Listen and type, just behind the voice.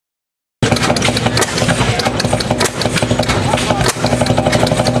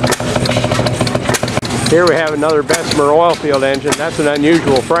Here we have another Bessemer Oilfield engine. That's an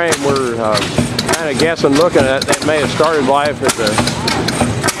unusual frame. We're kind of guessing, looking at it, that may have started life as a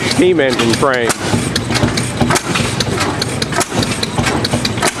steam engine frame.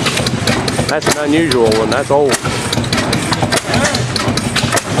 That's an unusual one. That's old.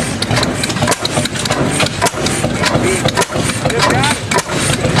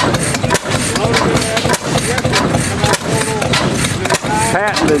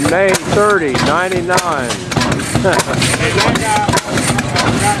 Patented May 30, 99.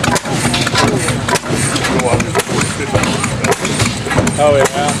 Oh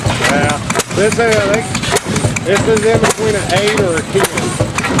yeah, yeah. This is in between an 8 or a 10.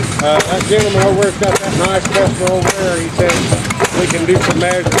 That gentleman over there's got that nice Bessemer over there. He said we can do some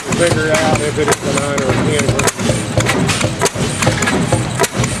measures to figure out if it is a 9 or a 10.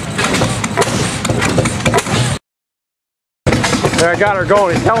 I got her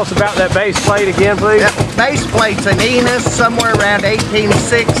going. Tell us about that base plate again, please. That base plate's an Enos, somewhere around 1860,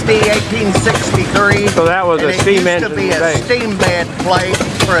 1863. So that was a steam engine. It used to be a steam bed plate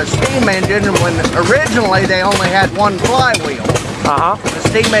for a steam engine, when originally they only had one flywheel. The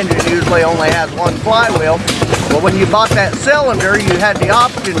steam engine usually only has one flywheel. Well, when you bought that cylinder, you had the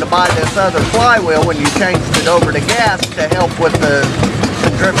option to buy this other flywheel when you changed it over to gas to help with the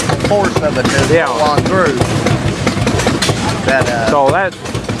centrifugal force of it to go on through. So that's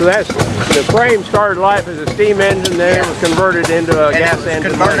the frame started life as a steam engine, then it was converted into a gas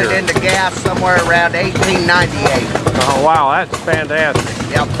engine. Converted into gas somewhere around 1898. Oh wow, that's fantastic.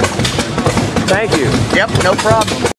 Yep. Thank you. Yep, no problem.